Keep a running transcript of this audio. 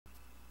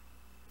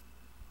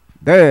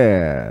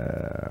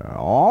There,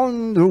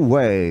 on the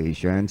way,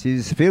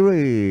 Shanty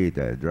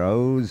Spirit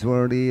draws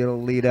for the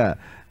leader.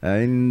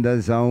 In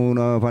the zone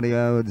of the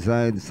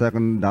outside,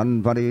 second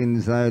done for the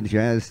inside,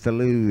 just a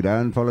lead,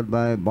 and followed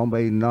by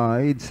Bombay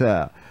Knights.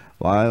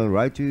 While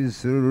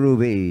Righteous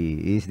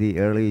Ruby is the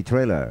early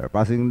trailer,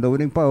 passing the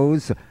winning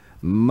post.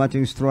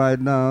 Matching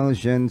stride now,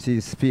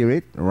 Shanty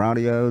Spirit, round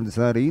the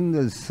outside in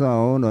the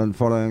zone, and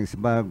following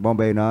back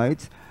Bombay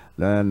Knights.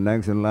 The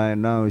next in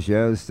line now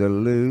shows the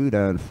lead,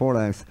 and 4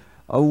 lengths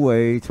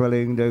away,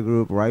 trailing the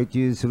group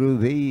Righteous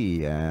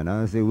Ruby. And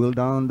as they wheel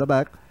down the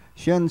back,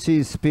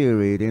 Shanty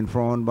Spirit in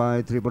front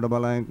by triple double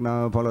length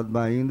now, followed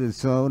by In the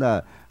Zone.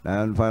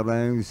 And 5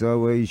 lengths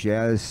away,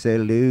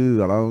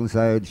 Chastellu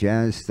alongside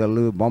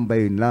Chastellu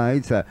Bombay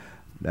Knights.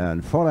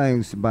 And 4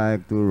 lengths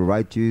back to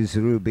Righteous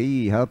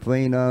Ruby,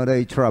 halfway now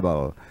they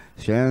trouble.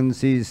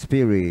 Shanty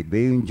Spirit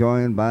being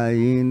joined by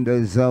In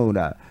the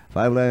Zone.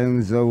 5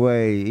 lengths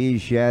away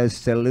is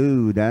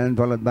Chastellu, and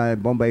followed by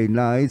Bombay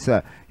Knights.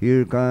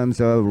 Here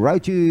comes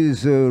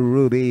Righteous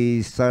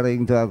Ruby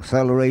starting to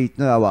accelerate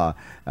now.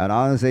 And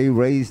as they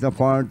raise the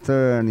far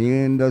turn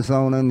In the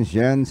Zone and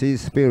Shanty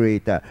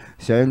Spirit.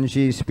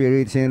 Shanty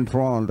Spirit's in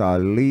front,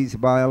 leads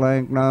by a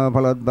length now,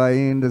 followed by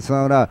In the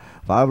Zone.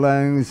 5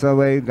 lengths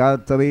away,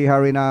 got to be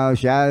hurry now.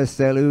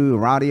 Chastellu,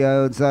 round the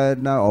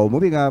outside now. Oh,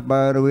 moving up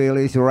by the wheel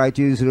is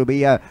Righteous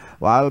Ruby.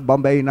 While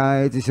Bombay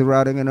Knights is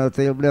riding in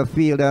the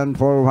field and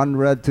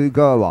 400 to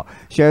go.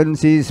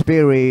 Shanty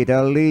Spirit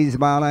leads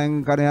by a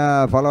length,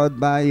 followed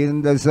by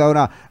In the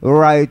Zone.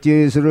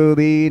 Righteous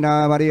Ruby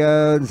now on the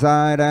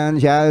outside and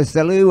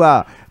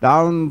Chastellu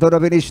down to the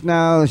finish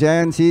now.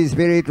 Shanty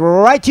Spirit,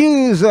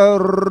 Righteous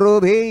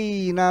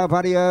Ruby now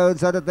on the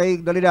outside to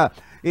take the leader.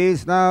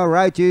 Is now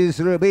Righteous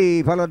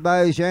Ruby, followed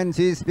by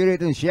Shanty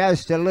Spirit and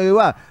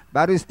Chastellu,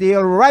 but it's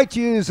still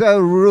Righteous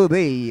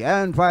Ruby,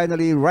 and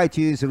finally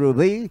Righteous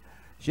Ruby,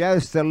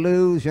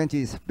 Chastellu,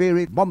 Shanty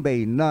Spirit,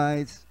 Bombay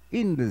Knights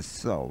In the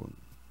Zone.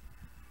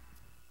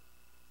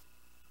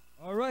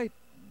 All right.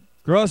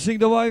 Crossing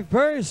the wire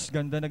first.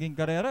 Ganda naging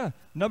karera.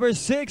 Number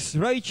 6,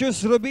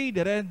 Righteous Ruby.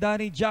 Direnda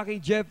ni Jockey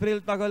Jeffrey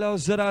Tagalaw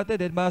Zarate.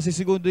 Then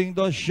masisigundo yung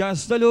 2,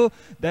 Chastellu.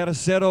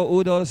 Tercero,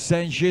 1,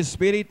 Shanty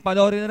Spirit.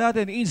 Panorin na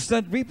natin.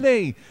 Instant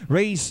replay.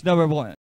 Race number 1.